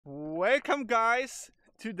Welcome guys!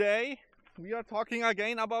 Today we are talking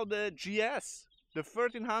again about the GS, the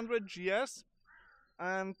 1300 GS,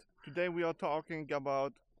 and today we are talking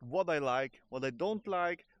about what I like, what I don't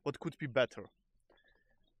like, what could be better.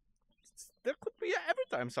 There could be every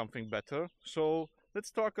time something better, so let's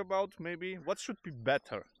talk about maybe what should be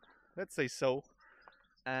better, let's say so,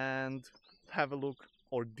 and have a look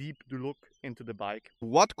or deep look into the bike.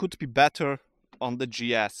 What could be better on the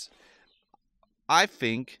GS? I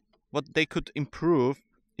think what they could improve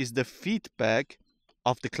is the feedback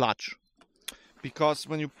of the clutch, because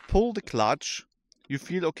when you pull the clutch you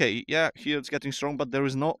feel okay, yeah, here it's getting strong, but there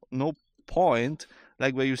is no point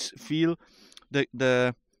like where you feel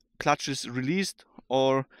the clutch is released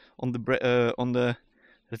or on the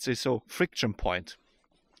let's say so friction point.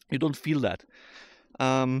 You don't feel that.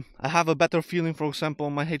 I have a better feeling, for example,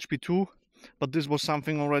 on my HP2, but this was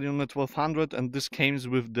something already on the 1200, and this came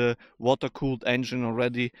with the water-cooled engine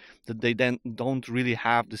already, that they then don't really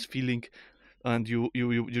have this feeling, and you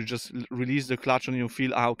just release the clutch and you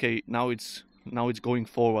feel, okay, now it's going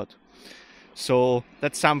forward. So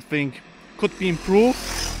that's something could be improved.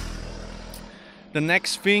 The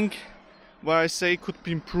next thing where I say could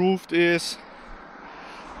be improved is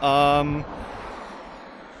and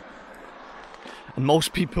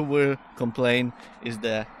most people will complain, is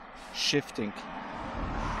the shifting.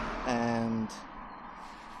 And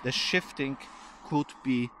the shifting could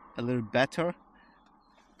be a little better,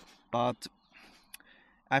 but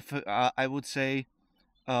I would say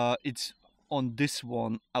it's on this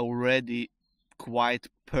one already quite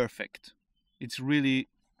perfect. It's really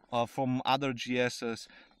from other GSs,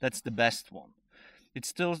 that's the best one. It's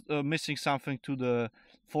still missing something to the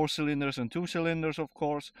 4 cylinders and 2 cylinders, of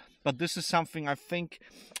course, but this is something, I think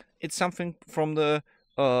it's something from the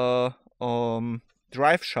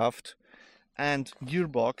drive shaft and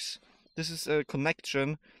gearbox. This is a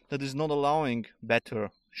connection that is not allowing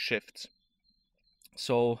better shifts,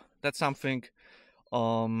 so that's something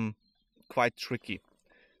quite tricky.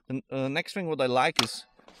 The next thing what I like is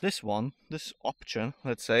this option,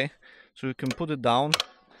 let's say, so you can put it down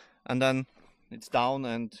and then it's down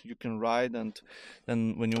and you can ride, and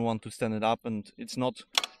then when you want to stand it up and it's not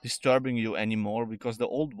disturbing you anymore, because the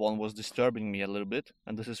old one was disturbing me a little bit,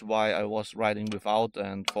 and this is why I was riding without,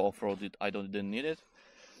 and for off-road I didn't need it.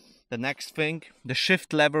 The next thing, the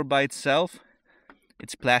shift lever by itself,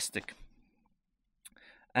 it's plastic,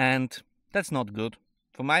 and that's not good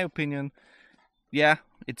for my opinion. Yeah,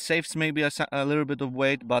 it saves maybe a little bit of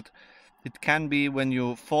weight, but it can be when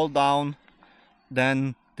you fall down,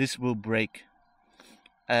 then this will break.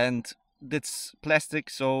 And it's plastic,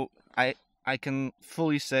 so I can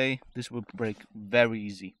fully say this will break very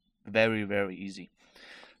easy, very easy.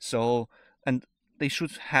 So, and they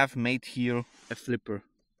should have made here a flipper.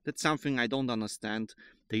 That's something I don't understand.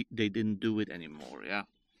 They didn't do it anymore. Yeah,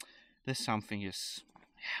 this something is,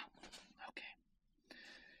 yeah, okay.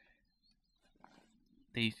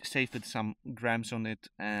 They saved some grams on it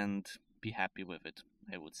and be happy with it,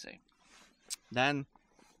 I would say. Then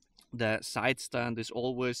the side stand is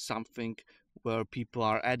always something where people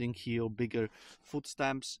are adding here bigger foot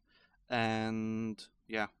stamps, and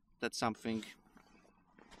yeah, that's something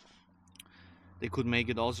they could make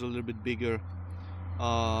it also a little bit bigger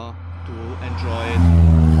to enjoy it.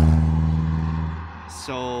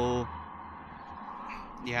 So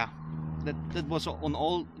yeah, that was on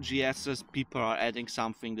all GSs. People are adding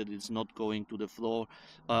something that is not going to the floor.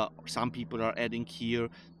 Some people are adding here,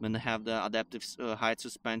 when they have the adaptive height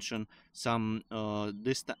suspension, some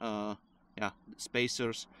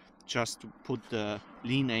spacers, just to put the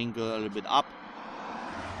lean angle a little bit up.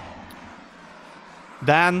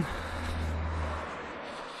 Then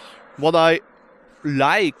what I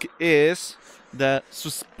like is the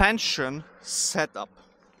suspension setup.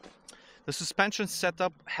 The suspension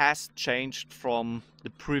setup has changed from the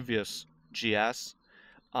previous GS.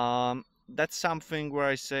 That's something where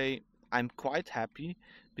I say I'm quite happy,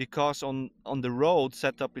 because on the road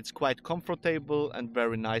setup it's quite comfortable and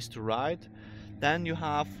very nice to ride. Then you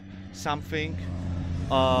have something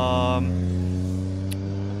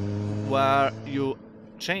where you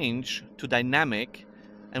change to dynamic,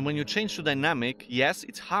 and when you change to dynamic, yes,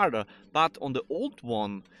 it's harder, but on the old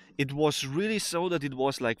one it was really so that it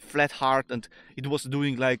was like flat hard, and it was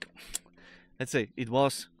doing like, let's say, it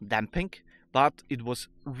was damping, but it was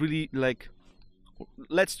really like,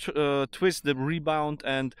 let's twist the rebound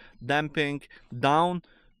and damping down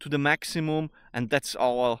to the maximum, and that's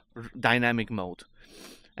our dynamic mode.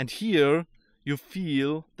 And here you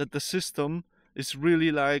feel that the system is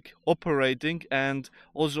really like operating, and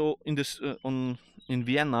also in this in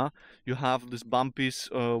Vienna you have this bumpies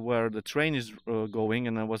where the train is going,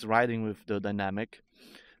 and I was riding with the dynamic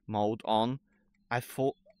mode on. I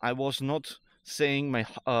thought I was not saying my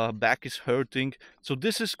back is hurting, so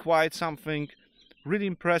this is quite something really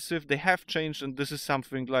impressive. They have changed, and this is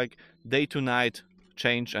something like day to night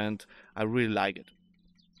change, and I really like it.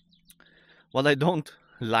 What I don't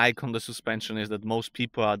like on the suspension is that most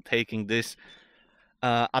people are taking this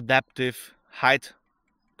adaptive height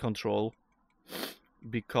control,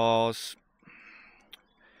 because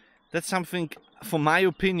that's something, for my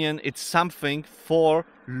opinion, it's something for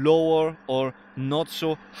lower or not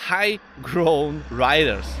so high grown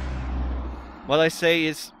riders. What I say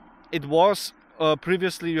is, it was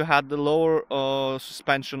previously you had the lower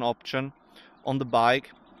suspension option on the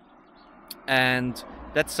bike, and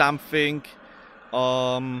that's something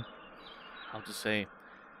how to say,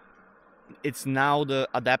 it's now the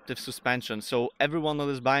adaptive suspension. So everyone that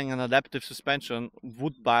is buying an adaptive suspension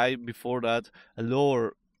would buy before that a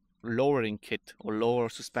lowering kit or lower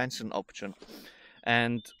suspension option,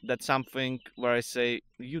 and that's something where I say,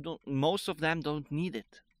 most of them don't need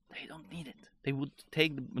it. They don't need it. They would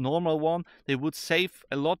take the normal one. They would save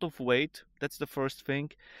a lot of weight. That's the first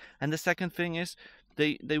thing. And the second thing is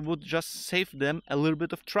they would just save them a little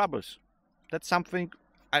bit of troubles. That's something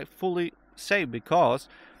I fully say, because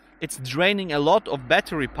it's draining a lot of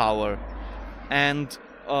battery power, and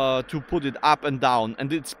to put it up and down,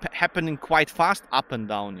 and it's happening quite fast up and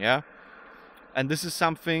down, yeah. And this is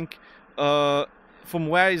something from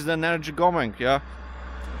where is the energy going, yeah?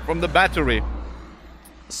 From the battery.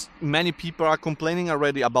 Many people are complaining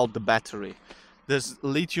already about the battery. This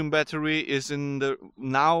lithium battery is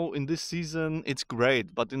now in this season it's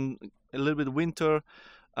great, but in a little bit winter,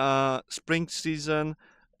 spring season,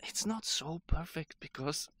 it's not so perfect,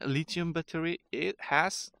 because a lithium battery, it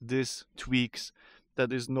has these tweaks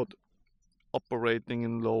that is not operating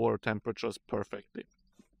in lower temperatures perfectly.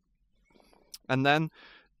 And then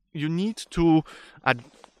you need to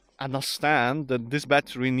understand that this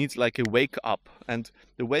battery needs like a wake up, and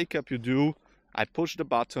the wake up you do, I push the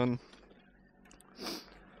button,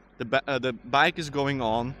 the bike is going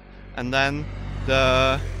on, and then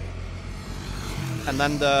the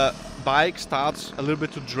bike starts a little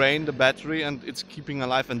bit to drain the battery, and it's keeping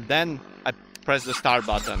alive, and then I press the start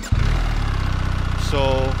button.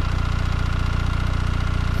 So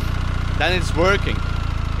then it's working,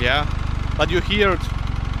 yeah. But you hear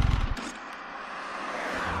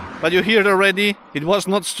it already, it was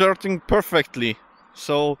not starting perfectly.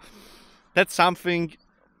 So that's something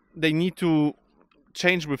they need to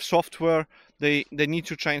change with software. They need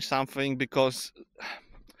to change something, because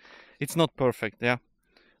it's not perfect, yeah.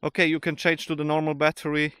 Okay, you can change to the normal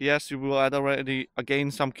battery. Yes, you will add already again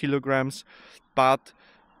some kilograms, but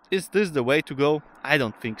is this the way to go? I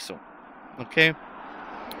don't think so. Okay.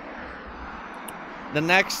 The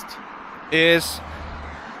next is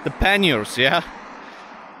the panniers, yeah.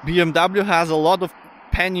 BMW has a lot of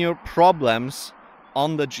pannier problems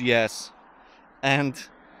on the GS, and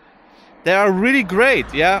they are really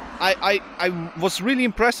great, yeah. I was really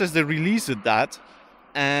impressed as they released that,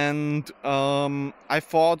 and I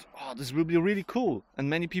thought, oh, this will be really cool, and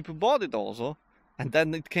many people bought it also. And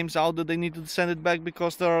then it came out that they needed to send it back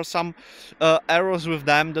because there are some errors with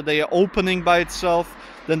them, that they are opening by itself,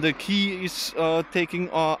 then the key is taking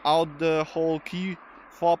out the whole key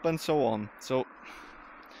fob and so on. So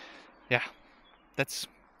yeah, that's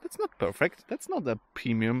not perfect. That's not a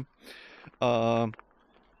premium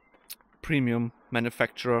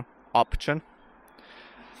manufacturer option.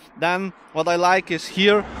 Then what I like is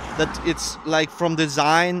here that it's like from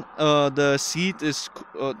design, the seat is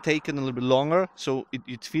taken a little bit longer, so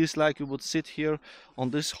it feels like you would sit here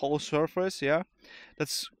on this whole surface, yeah.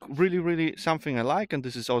 That's really something I like. And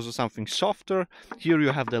this is also something softer. Here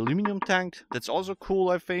you have the aluminum tank, that's also cool.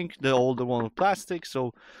 I think the older one was plastic,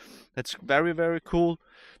 so that's very cool.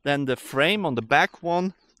 Then the frame on the back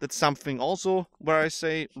one, that's something also where I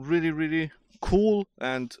say really cool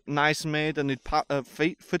and nice made, and it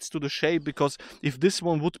fits to the shape, because if this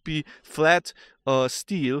one would be flat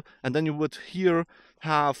steel, and then you would here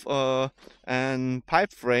have an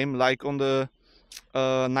pipe frame like on the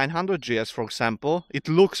 900GS, for example, it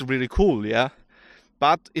looks really cool, yeah,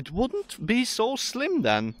 but it wouldn't be so slim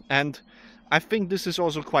then. And I think this is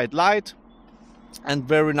also quite light and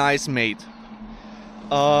very nice made.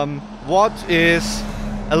 What is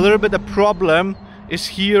a little bit a problem is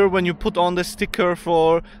here when you put on the sticker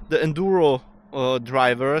for the enduro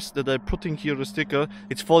drivers, that they're putting here the sticker,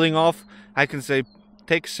 it's falling off. I can say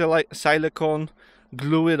take silicone,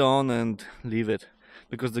 glue it on and leave it,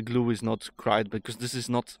 because the glue is not quite, because this is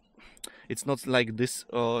not It's not like this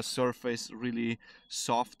surface really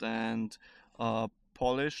soft and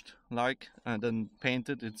polished like and then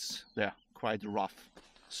painted. It's quite rough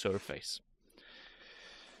surface.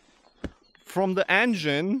 From the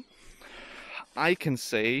engine, I can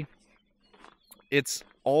say it's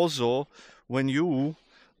also when you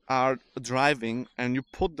are driving and you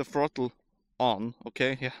put the throttle on,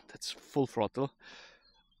 okay, yeah, that's full throttle,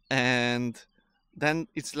 and then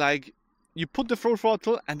it's like you put the full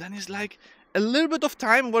throttle and then it's like a little bit of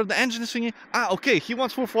time where the engine is thinking, okay, he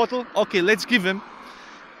wants full throttle, okay, let's give him.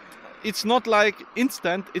 It's not like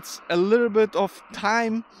instant, it's a little bit of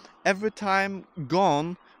time every time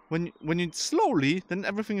gone. When you slowly, then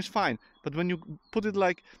everything is fine, but when you put it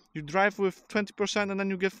like you drive with 20% and then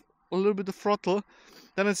you give a little bit of throttle,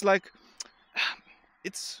 then it's like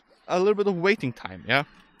it's a little bit of waiting time. Yeah,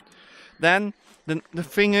 then the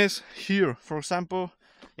thing is here, for example,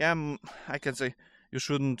 yeah, I can say you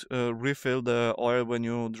shouldn't refill the oil when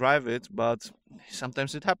you drive it, but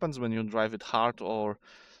sometimes it happens when you drive it hard or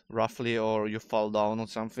roughly, or you fall down or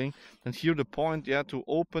something. And here the point, yeah, to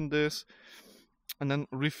open this and then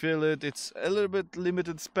refill it, it's a little bit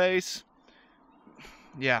limited space.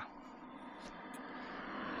 Yeah,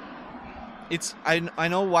 it's I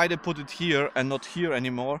know why they put it here and not here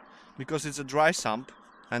anymore, because it's a dry sump,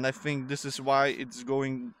 and I think this is why it's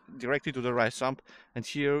going directly to the dry sump, and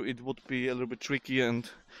here it would be a little bit tricky and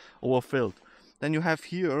overfilled. Then you have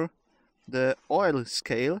here the oil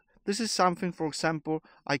scale. This is something, for example,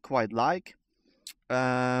 I quite like.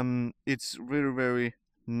 It's really very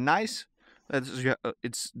nice.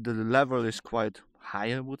 It's the level is quite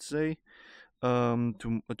high, I would say,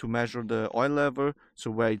 to measure the oil level,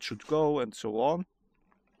 so where it should go and so on.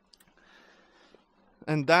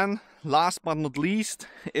 And then last but not least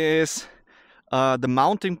is the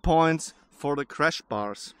mounting points for the crash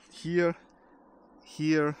bars. Here,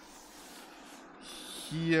 here,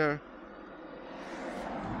 here.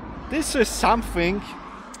 This is something,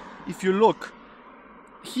 if you look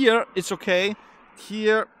here, it's okay.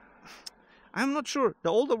 Here, I'm not sure. The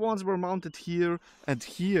older ones were mounted here, and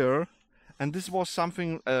this was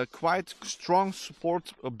something quite strong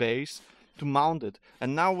support base to mount it.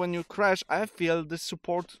 And now when you crash, I feel this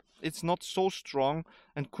support, it's not so strong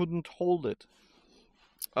and couldn't hold it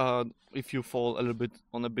if you fall a little bit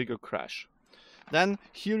on a bigger crash. Then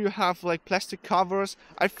here you have like plastic covers.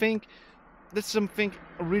 I think that's something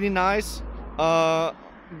really nice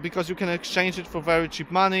because you can exchange it for very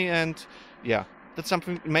cheap money, and yeah, that's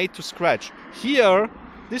something made to scratch. Here,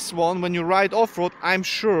 this one, when you ride off-road, I'm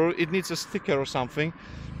sure it needs a sticker or something,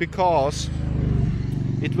 because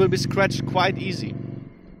it will be scratched quite easy.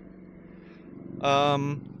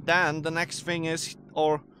 Then the next thing is,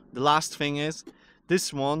 or the last thing is,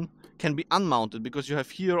 this one can be unmounted, because you have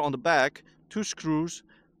here on the back 2 screws.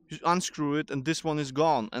 You unscrew it and this one is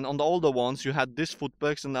gone. And on the older ones you had this foot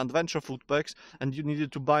pegs and adventure foot pegs, and you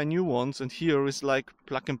needed to buy new ones, and here is like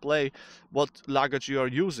plug and play what luggage you are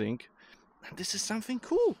using. And this is something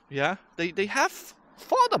cool. Yeah, they have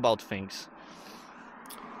thought about things.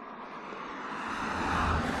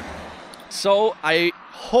 So I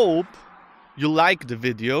hope you like the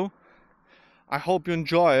video. I hope you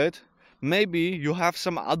enjoy it. Maybe you have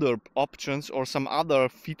some other options or some other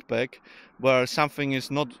feedback where something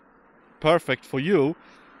is not perfect for you.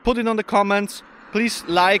 Put it on the comments. Please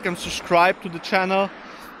like and subscribe to the channel,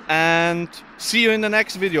 and see you in the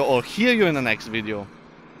next video, or hear you in the next video.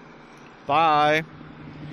 Bye.